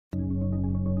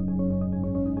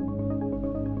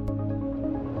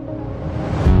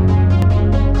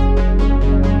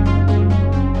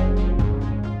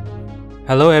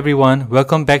Hello everyone,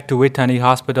 welcome back to Vejthani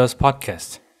Hospital's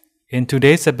podcast. In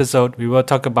today's episode, we will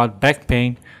talk about back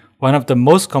pain, one of the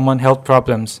most common health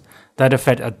problems that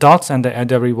affect adults and the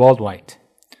elderly worldwide.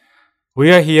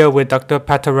 We are here with Dr.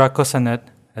 Patara Kosanet,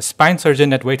 a spine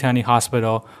surgeon at Vejthani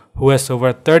Hospital who has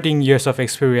over 13 years of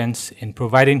experience in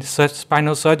providing such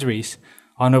spinal surgeries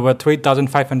on over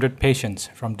 3,500 patients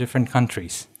from different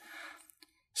countries.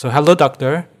 So hello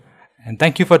doctor, and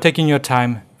thank you for taking your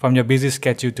time from your busy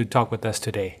schedule to talk with us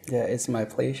today. Yeah, it's my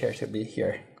pleasure to be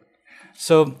here.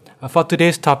 So for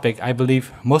today's topic, I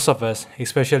believe most of us,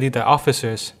 especially the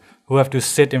officers who have to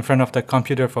sit in front of the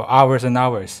computer for hours and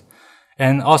hours,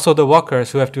 and also the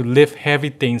workers who have to lift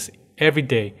heavy things every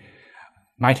day,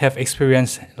 might have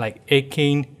experienced like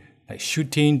aching, like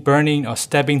shooting, burning, or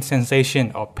stabbing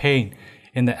sensation or pain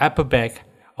in the upper back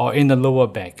or in the lower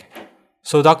back.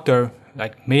 So doctor,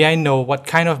 may I know what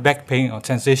kind of back pain or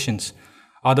sensations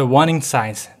are the warning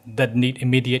signs that need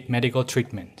immediate medical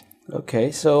treatment?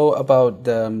 Okay, so about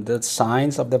the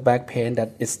signs of the back pain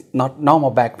that is not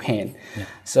normal back pain. Yeah.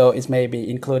 So it may be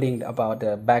including about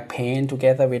the back pain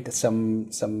together with some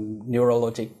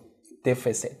neurologic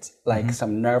deficits, like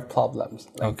some nerve problems.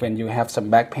 Like when you have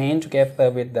some back pain together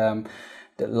with the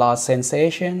lost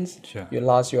sensations, you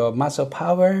lost your muscle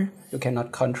power, you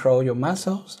cannot control your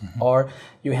muscles, or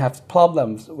you have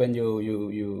problems when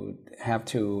you have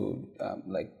to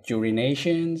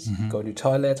urinations, go to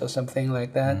toilets or something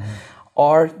like that,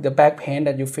 or the back pain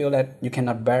that you feel that you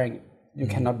cannot bear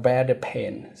the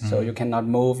pain, so you cannot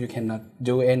move, you cannot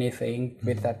do anything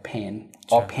with that pain,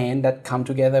 or pain that come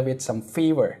together with some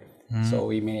fever. So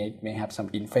we may have some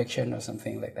infection or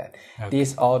something like that. Okay.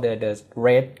 These are the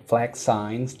red flag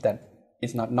signs that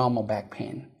it's not normal back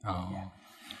pain. Oh. Yeah.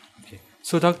 Okay.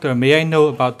 So doctor, may I know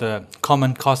about the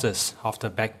common causes of the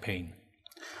back pain?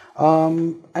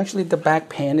 Actually, the back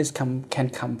pain can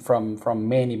come from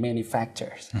many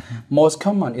factors. Most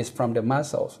common is from the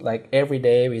muscles. Like every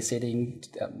day we're sitting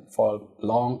for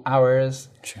long hours.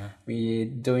 We're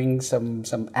doing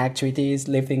some activities,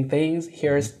 lifting things.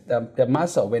 Here's the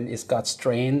muscle when it's got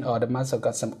strain or the muscle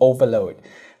got some overload.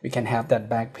 We can have that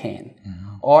back pain.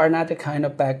 Or another kind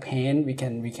of back pain we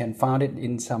can find it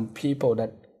in some people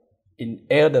that in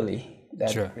elderly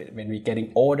that when we're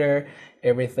getting older,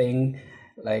 everything.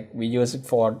 Like we use it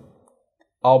for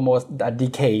almost a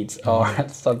decade or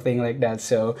something like that.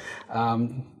 So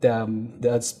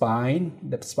the spine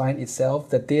itself,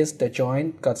 the disc, the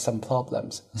joint got some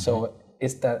problems. So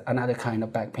it's another kind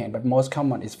of back pain, but most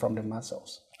common is from the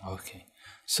muscles. Okay.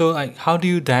 So how do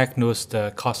you diagnose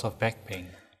the cause of back pain?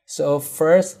 So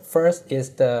first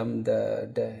is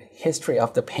the history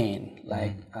of the pain,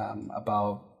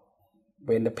 about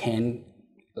when the pain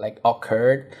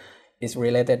occurred. Is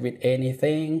related with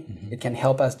anything, it can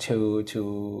help us to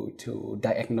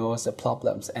diagnose the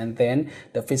problems, and then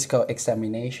the physical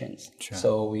examinations.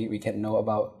 So we can know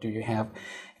about, do you have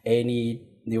any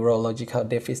neurological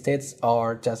deficits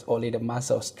or just only the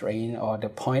muscle strain or the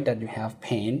point that you have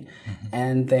pain,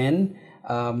 and then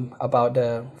about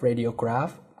the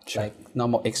radiograph, like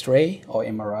normal X-ray or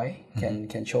MRI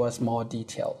can show us more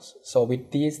details. So with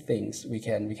these things we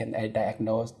can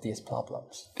diagnose these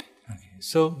problems.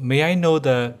 So may I know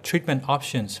the treatment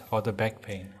options for the back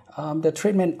pain? The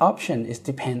treatment option is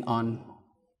depend on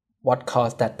what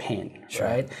caused that pain,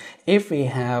 right? If we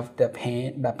have the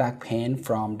back pain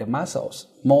from the muscles,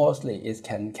 mostly it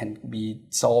can be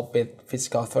solved with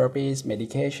physical therapies,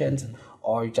 medications,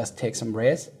 or you just take some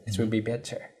rest, it will be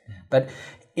better. But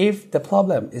if the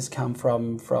problem is come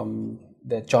from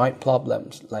the joint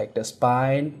problems, like the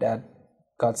spine that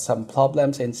got some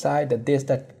problems inside, the disc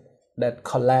that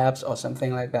collapse or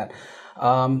something like that,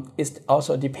 it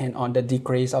also depends on the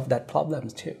degrees of that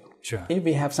problems too. If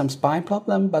we have some spine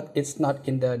problem, but it's not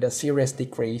in the serious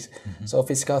degrees, so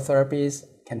physical therapies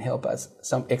can help us,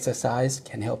 some exercise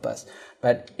can help us.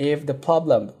 But if the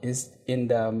problem is in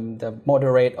the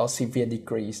moderate or severe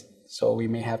degrees, so we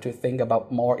may have to think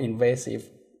about more invasive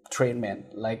treatment,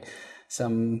 like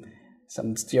some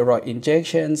steroid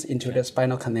injections into the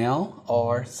spinal canal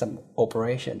or some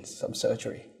operations, some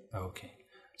surgery. Okay.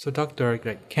 So doctor,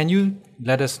 can you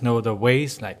let us know the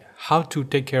ways how to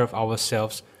take care of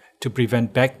ourselves to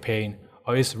prevent back pain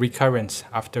or its recurrence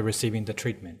after receiving the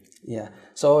treatment? Yeah.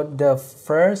 So the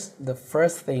first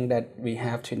thing that we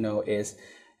have to know is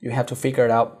you have to figure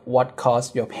out what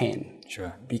caused your pain.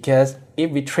 Because if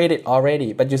we treat it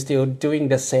already, but you're still doing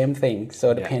the same thing,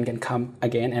 so the pain can come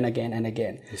again and again and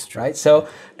again. Right? So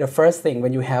the first thing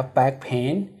when you have back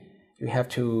pain, you have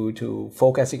to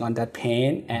focusing on that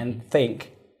pain and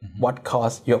think what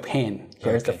caused your pain.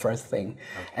 Here's the first thing.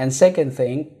 And second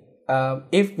thing,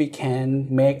 if we can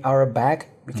make our back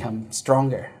become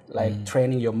stronger, like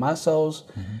training your muscles,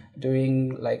 doing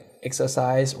like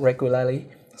exercise regularly.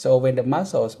 So when the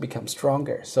muscles become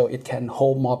stronger, so it can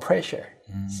hold more pressure.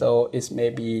 So it's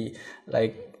maybe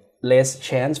like less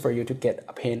chance for you to get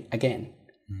a pain again.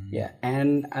 Yeah,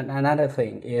 and another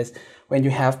thing is when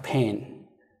you have pain,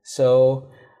 so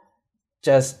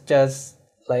just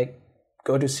like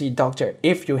go to see doctor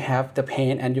if you have the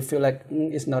pain and you feel like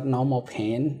it's not normal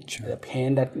pain, the pain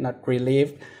that not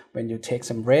relieved when you take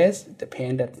some rest, the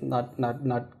pain that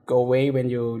not go away when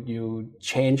you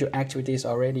change your activities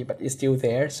already, but it's still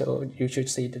there, so you should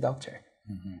see the doctor.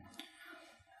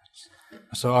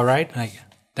 So all right,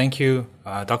 thank you,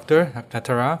 Dr.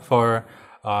 Tara, for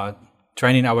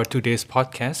joining our today's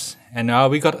podcast, and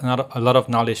we got a lot of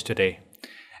knowledge today.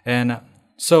 And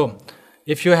so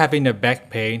if you're having a back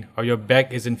pain or your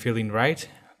back isn't feeling right,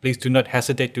 please do not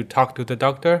hesitate to talk to the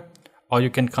doctor, or you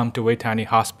can come to Vejthani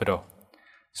Hospital.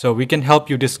 So we can help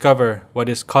you discover what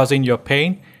is causing your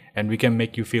pain, and we can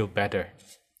make you feel better.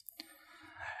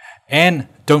 And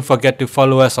don't forget to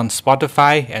follow us on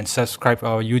Spotify and subscribe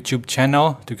our YouTube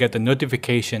channel to get the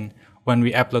notification when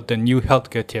we upload the new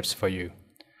healthcare tips for you.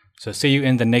 So see you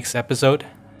in the next episode.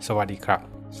 สวัสดีครับ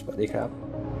สวัสดีครับ